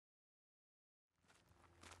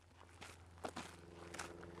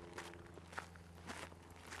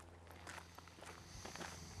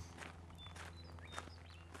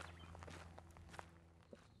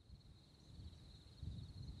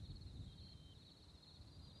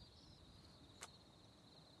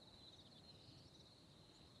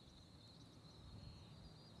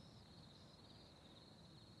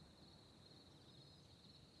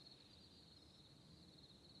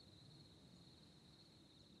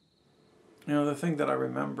You know, the thing that I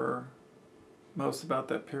remember most about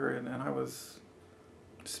that period, and I was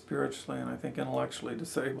spiritually and I think intellectually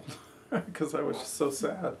disabled because I was just so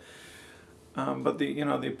sad. But the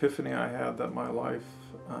epiphany I had that my life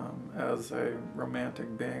as a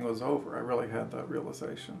romantic being was over. I really had that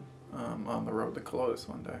realization on the road to Colosse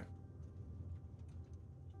one day.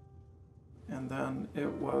 And then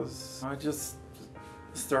I just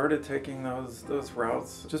started taking those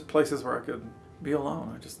routes, just places where I could be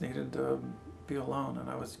alone. I just needed to be alone, and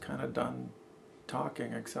I was kind of done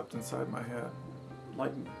talking except inside my head.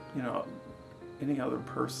 Like, any other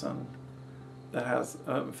person that has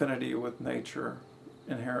an affinity with nature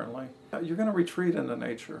inherently, you're going to retreat into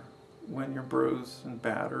nature when you're bruised and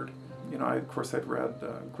battered. Of course I'd read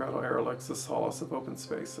Gretel Ehrlich's The Solace of Open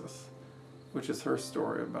Spaces, which is her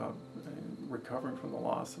story about recovering from the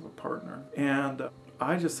loss of a partner. And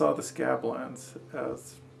I just saw the scablands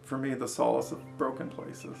as, for me, the solace of broken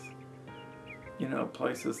places.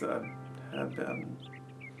 Places that had been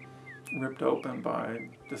ripped open by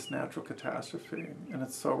this natural catastrophe. And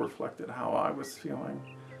it so reflected how I was feeling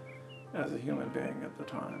as a human being at the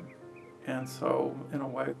time. And so, in a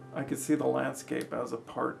way, I could see the landscape as a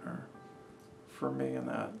partner for me in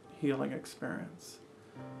that healing experience.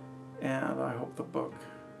 And I hope the book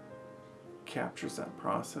captures that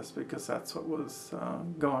process, because that's what was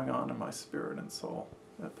going on in my spirit and soul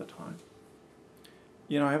at the time.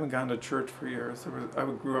 I haven't gone to church for years. I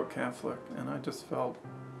grew up Catholic, and I just felt,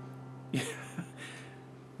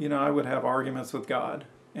 I would have arguments with God,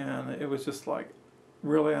 and it was just like,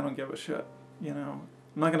 really, I don't give a shit. I'm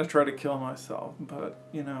not going to try to kill myself, but,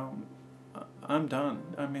 I'm done.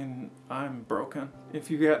 I mean, I'm broken.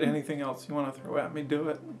 If you got anything else you want to throw at me, do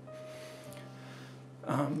it.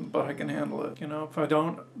 But I can handle it. If I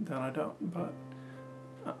don't, then I don't. But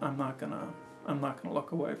I'm not gonna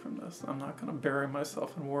look away from this. I'm not gonna bury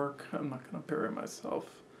myself in work. I'm not gonna bury myself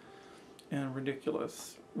in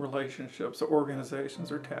ridiculous relationships.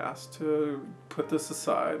 Organizations are tasked to put this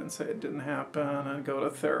aside and say it didn't happen, and go to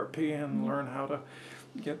therapy and learn how to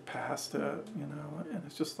get past it. And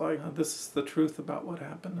it's just like, this is the truth about what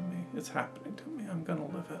happened to me. It's happening to me. I'm gonna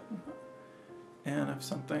live it. And if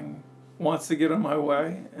something wants to get in my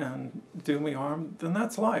way and do me harm, then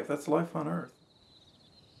that's life. That's life on earth.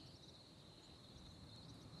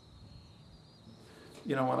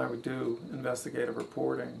 When I would do investigative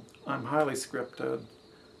reporting, I'm highly scripted.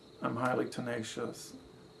 I'm highly tenacious.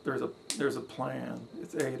 There's a plan.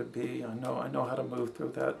 It's A to B. I know how to move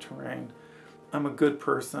through that terrain. I'm a good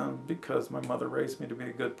person because my mother raised me to be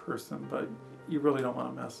a good person, but you really don't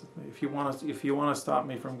want to mess with me. If you want to stop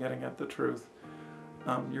me from getting at the truth,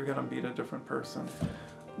 you're going to meet a different person.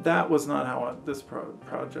 That was not how this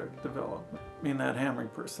project developed. I mean, that hammering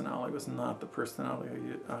personality was not the personality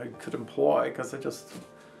I could employ, because it just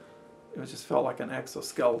felt like an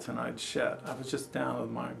exoskeleton I'd shed. I was just down with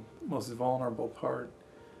my most vulnerable part,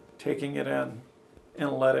 taking it in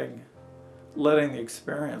and letting the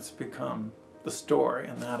experience become the story,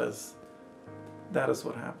 and that is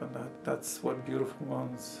what happened. That's what Beautiful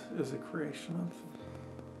Wounds is a creation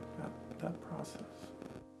of, that process.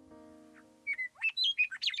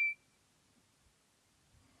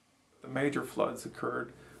 The major floods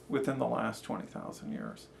occurred within the last 20,000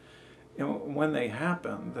 years. And when they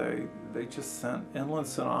happened, they just sent inland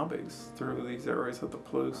tsunamis through these areas of the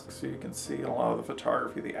Palouse. So you can see in a lot of the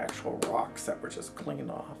photography the actual rocks that were just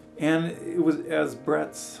cleaned off. And it was, as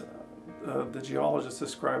Brett's, the geologist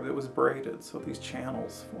described, it was braided, so these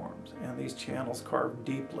channels formed. And these channels carved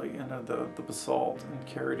deeply into the basalt and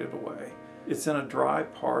carried it away. It's in a dry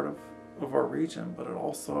part of our region, but it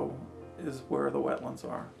also is where the wetlands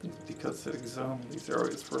are, because it exhumed these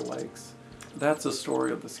areas for lakes. That's the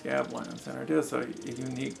story of the scablands, and it is a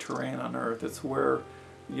unique terrain on Earth. It's where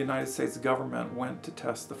the United States government went to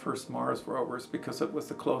test the first Mars rovers, because it was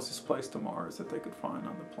the closest place to Mars that they could find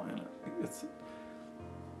on the planet. It's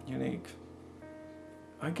unique.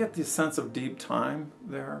 I get the sense of deep time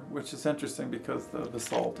there, which is interesting because the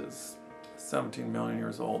basalt is 17 million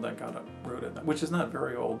years old that got uprooted, which is not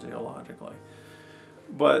very old geologically.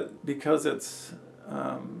 But because it's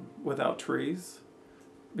without trees,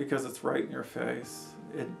 because it's right in your face,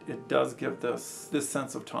 it does give this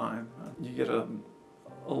sense of time. You get a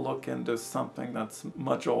look into something that's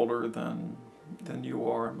much older than you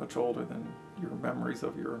are, much older than your memories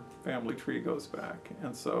of your family tree goes back.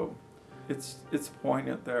 And so it's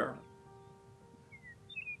poignant there.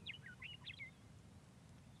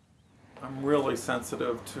 I'm really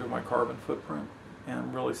sensitive to my carbon footprint, and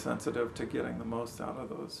I'm really sensitive to getting the most out of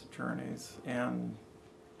those journeys. And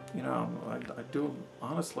I do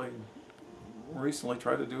honestly recently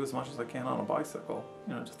tried to do as much as I can on a bicycle.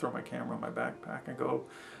 You know, just throw my camera in my backpack and go.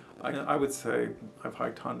 I would say I've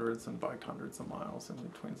hiked hundreds and biked hundreds of miles, in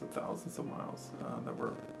between the thousands of miles that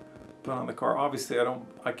were put on the car. Obviously,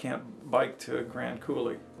 I can't bike to Grand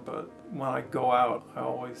Coulee, but when I go out, I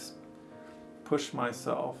always push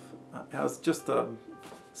myself as just a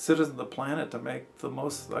citizen of the planet to make the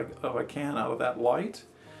most I can out of that light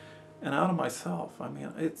and out of myself. I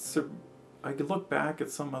mean, I could look back at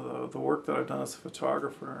some of the work that I've done as a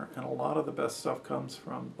photographer, and a lot of the best stuff comes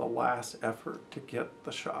from the last effort to get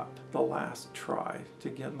the shot, the last try to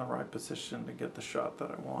get in the right position to get the shot that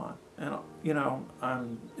I want. And you know,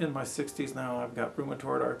 I'm in my 60s now, I've got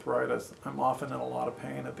rheumatoid arthritis, I'm often in a lot of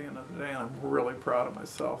pain at the end of the day, and I'm really proud of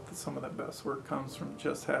myself that some of the best work comes from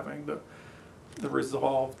just having the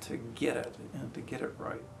resolve to get it and to get it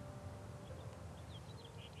right.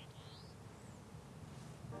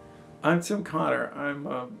 I'm Tim Connor. I'm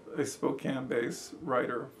a Spokane-based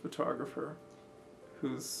writer, photographer,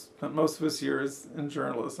 who's spent most of his years in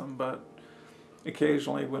journalism, but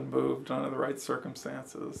occasionally, when moved under the right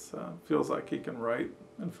circumstances, feels like he can write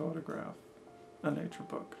and photograph a nature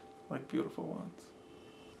book like beautiful ones.